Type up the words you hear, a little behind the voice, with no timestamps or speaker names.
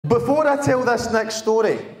Before I tell this next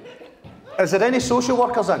story, is there any social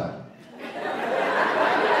workers in?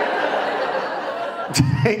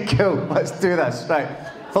 Right, cool, let's do this. Right.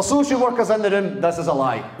 For social workers in the room, this is a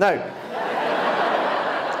lie. Now,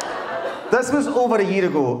 this was over a year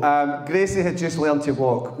ago. Gracie had just learned to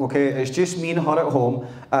walk, okay? It's just me and her at home.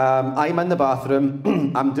 I'm in the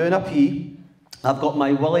bathroom, I'm doing a pee. I've got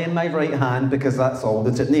my willy in my right hand because that's all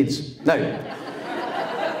that it needs. Now,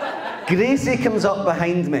 Gracie comes up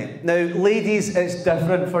behind me. Now, ladies, it's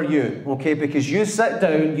different for you, okay? Because you sit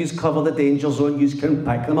down, you cover the danger zone, you can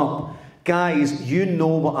pick them up. Guys, you know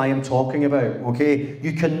what I am talking about, okay?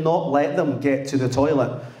 You cannot let them get to the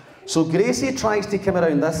toilet. So Gracie tries to come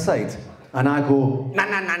around this side, and I go, na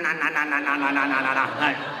na na na na na na na na na na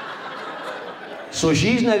na. So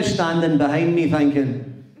she's now standing behind me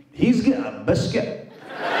thinking, he's got a biscuit.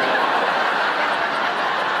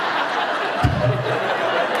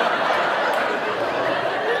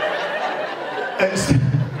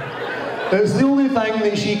 It's the only thing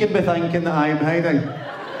that she can be thinking that I'm hiding.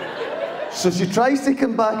 So she tries to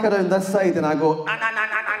come back around this side and I go, na na na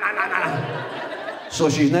na na na na na. So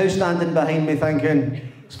she's now standing behind me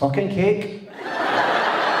thinking, it's fucking cake.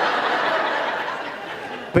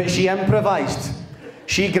 But she improvised.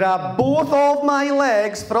 She grabbed both of my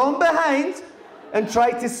legs from behind and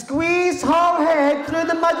tried to squeeze her head through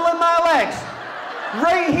the middle of my legs.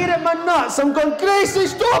 Right here at my nuts. I'm going, Gracie,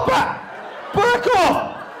 stop it! Back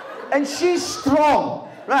off! And she's strong.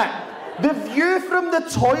 Right. The view from the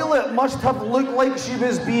toilet must have looked like she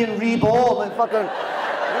was being reborn and fucking...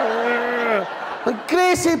 And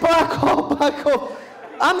Gracie, back off, back off.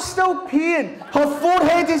 I'm still peeing. Her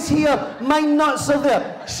forehead is here, my nuts are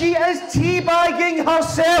there. She is teabagging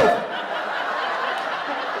herself.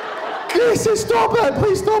 Gracie, stop it,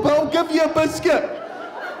 please stop it, I'll give you a biscuit.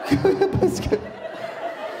 Give me a biscuit.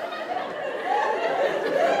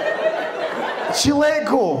 She let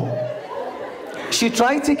go. She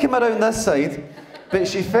tried to come around this side, but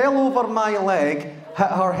she fell over my leg, hit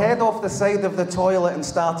her head off the side of the toilet and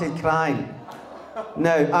started crying.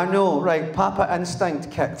 Now, I know, right, Papa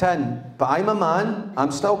instinct kicked in, but I'm a man,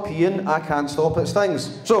 I'm still peeing, I can't stop, it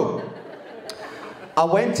stings. So, I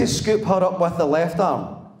went to scoop her up with the left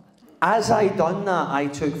arm. As I done that, I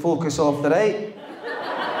took focus off the right.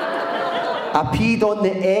 I peed on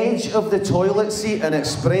the edge of the toilet seat and it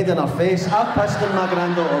sprayed in her face. I pissed in my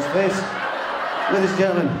granddaughter's face. Ladies and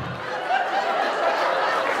gentlemen.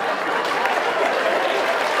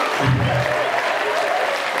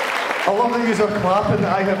 I love that you are clapping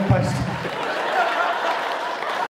that I have pissed.